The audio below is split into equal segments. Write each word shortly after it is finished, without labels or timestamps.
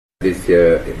This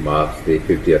year it marks the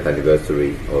 50th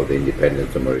anniversary of the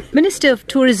independence of Mauritius. Minister of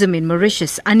Tourism in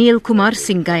Mauritius, Anil Kumar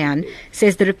Singh Gayan,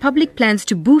 says the Republic plans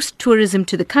to boost tourism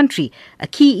to the country, a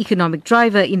key economic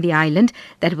driver in the island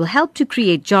that will help to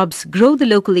create jobs, grow the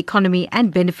local economy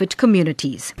and benefit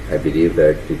communities. I believe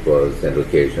that it was an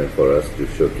occasion for us to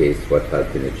showcase what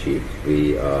has been achieved.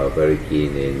 We are very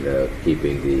keen in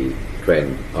keeping the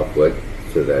trend upward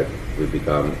so that we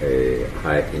become a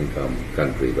high-income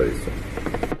country very soon.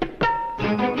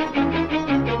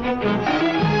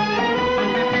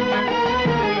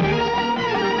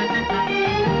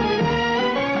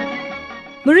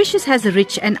 Mauritius has a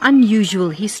rich and unusual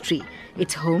history.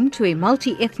 It's home to a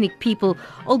multi-ethnic people,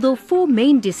 although 4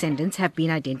 main descendants have been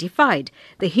identified.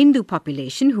 The Hindu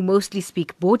population, who mostly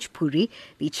speak Bhojpuri,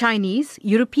 the Chinese,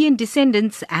 European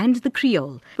descendants and the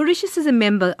Creole. Mauritius is a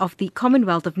member of the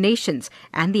Commonwealth of Nations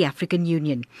and the African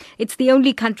Union. It's the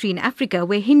only country in Africa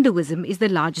where Hinduism is the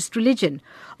largest religion.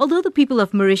 Although the people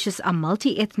of Mauritius are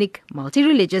multi-ethnic,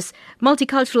 multi-religious,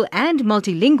 multicultural and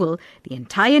multilingual, the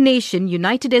entire nation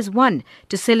united as one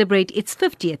to celebrate its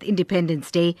 50th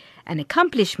Independence Day, an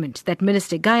accomplishment that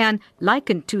Minister Gayan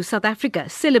likened to South Africa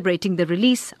celebrating the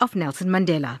release of Nelson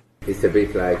Mandela. It's a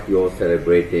bit like you're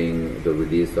celebrating the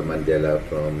release of Mandela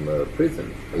from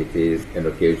prison. It is an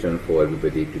occasion for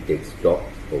everybody to take stock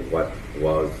of what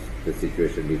was the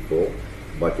situation before,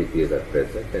 what it is at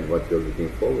present and what you're looking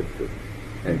forward to.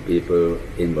 And people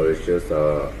in Mauritius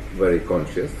are very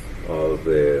conscious of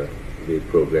the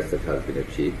progress that has been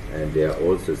achieved, and they are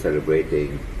also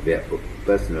celebrating their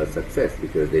personal success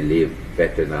because they live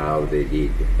better now, they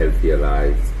lead healthier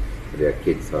lives, their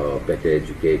kids are better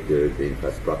educated, the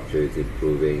infrastructure is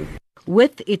improving.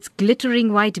 With its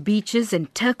glittering white beaches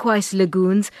and turquoise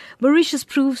lagoons, Mauritius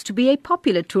proves to be a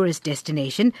popular tourist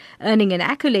destination, earning an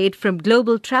accolade from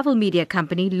global travel media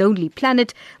company Lonely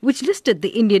Planet, which listed the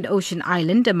Indian Ocean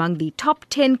island among the top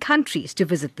 10 countries to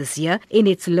visit this year in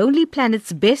its Lonely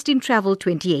Planet's Best in Travel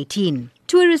 2018.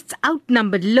 Tourists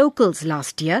outnumbered locals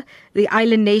last year. The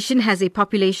island nation has a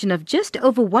population of just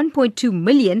over 1.2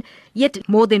 million, yet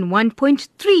more than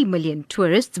 1.3 million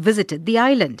tourists visited the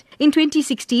island. In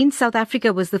 2016, South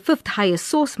Africa was the 5th highest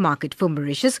source market for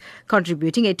Mauritius,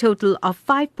 contributing a total of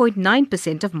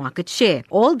 5.9% of market share.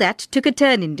 All that took a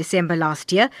turn in December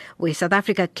last year, where South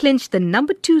Africa clinched the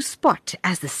number 2 spot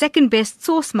as the second best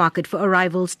source market for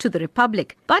arrivals to the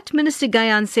Republic. But Minister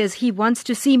Gayan says he wants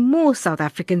to see more South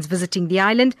Africans visiting the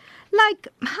island, like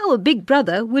how a big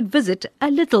brother would visit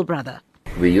a little brother.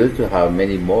 We used to have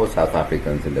many more South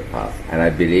Africans in the past, and I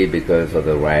believe because of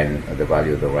the rand, the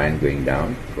value of the rand going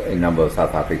down, a number of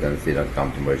South Africans did not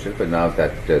come to Mauritius. But now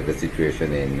that the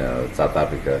situation in South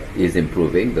Africa is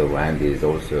improving, the rand is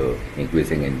also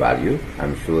increasing in value,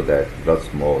 I'm sure that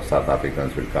lots more South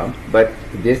Africans will come. But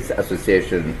this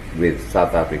association with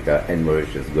South Africa and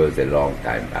Mauritius goes a long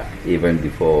time back, even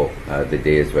before the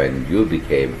days when you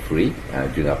became free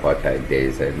during apartheid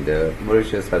days, and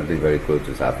Mauritius has been very close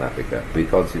to South Africa. We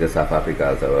consider South Africa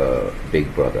as our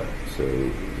big brother, so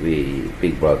we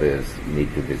big brothers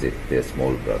need to visit their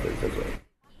small brothers as well.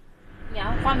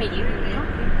 Yeah,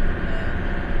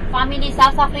 family,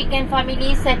 South African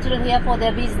families settle here for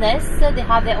their business. They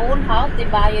have their own house, they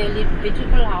buy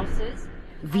beautiful houses.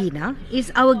 Veena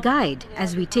is our guide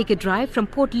as we take a drive from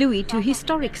Port Louis to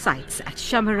historic sites at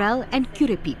Chamarel and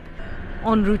Curepip.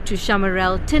 En route to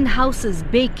Chamarel, tin houses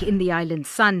bake in the island's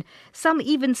sun, some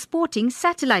even sporting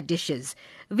satellite dishes.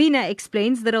 Veena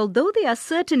explains that although there are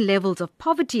certain levels of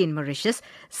poverty in Mauritius,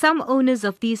 some owners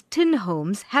of these tin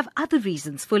homes have other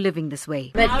reasons for living this way.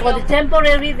 But for the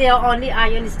temporary, they are only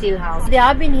iron steel house. They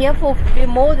have been here for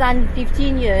more than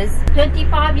 15 years.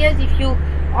 25 years, if you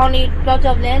own a plot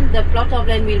of land, the plot of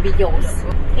land will be yours.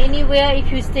 Anywhere,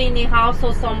 if you stay in a house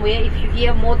or somewhere, if you're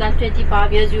here more than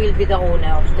 25 years, you will be the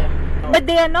owner of them. But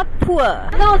they are not poor.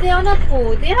 No, they are not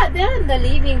poor. They are the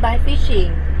living by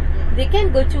fishing. They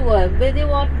can go to work, but they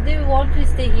want to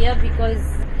stay here because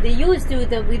they used to with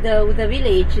the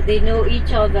village. They know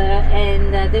each other,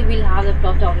 and they will have a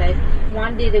plot of land.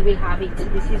 One day they will have it.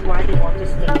 This is why they want to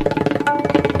stay.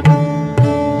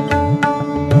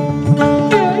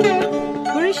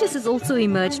 Mauritius has also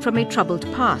emerged from a troubled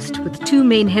past, with 2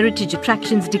 main heritage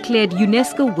attractions declared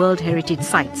UNESCO World Heritage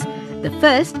Sites. The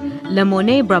first, Le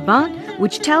Monet Brabant,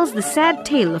 which tells the sad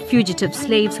tale of fugitive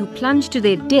slaves who plunged to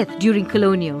their death during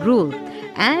colonial rule,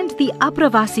 and the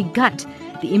Apravasi Ghat,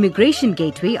 the immigration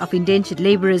gateway of indentured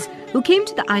labourers who came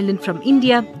to the island from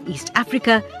India, East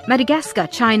Africa, Madagascar,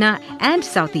 China and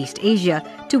Southeast Asia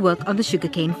to work on the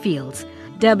sugarcane fields.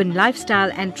 Durban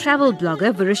lifestyle and travel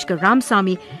blogger Virushka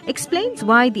Ramsamy explains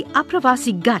why the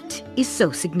Apravasi Ghat is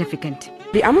so significant.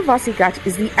 The Amavasi Ghat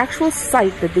is the actual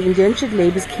site that the indentured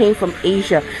labourers came from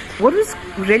Asia. What was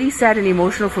really sad and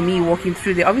emotional for me walking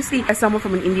through there, obviously as someone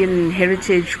from an Indian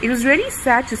heritage, it was really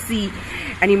sad to see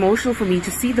and emotional for me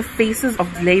to see the faces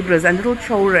of labourers and little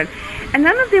children, and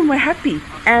none of them were happy.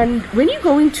 And when you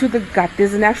go into the Ghat,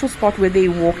 there's an actual spot where they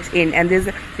walked in, and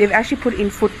they've actually put in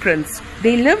footprints.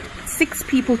 They lived 6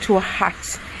 people to a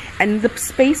hut, and the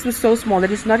space was so small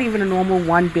that it's not even a normal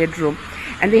 1-bedroom.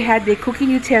 And they had their cooking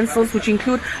utensils, which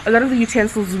include a lot of the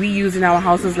utensils we use in our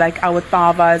houses, like our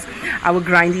tavas, our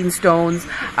grinding stones,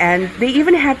 and they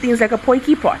even had things like a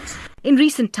poiki pot. In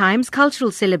recent times, cultural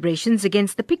celebrations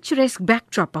against the picturesque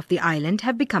backdrop of the island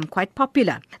have become quite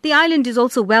popular. The island is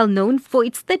also well known for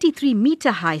its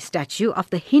 33-metre-high statue of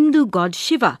the Hindu god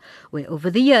Shiva, where over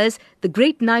the years, the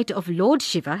great night of Lord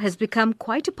Shiva has become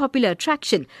quite a popular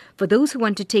attraction for those who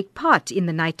want to take part in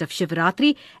the night of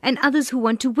Shivaratri and others who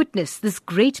want to witness this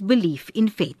great belief in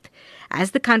faith.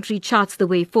 As the country charts the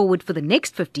way forward for the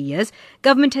next 50 years,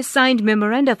 government has signed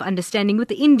memoranda of understanding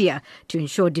with India to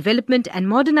ensure development and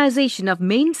modernization of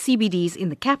main CBDs in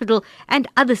the capital and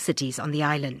other cities on the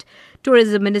island.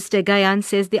 Tourism Minister Gayan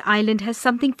says the island has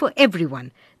something for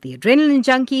everyone: the adrenaline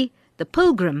junkie, the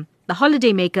pilgrim, the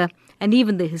holidaymaker, and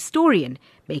even the historian,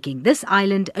 making this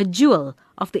island a jewel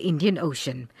of the Indian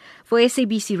Ocean. For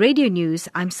SABC Radio News,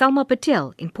 I'm Salma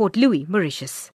Patel in Port Louis, Mauritius.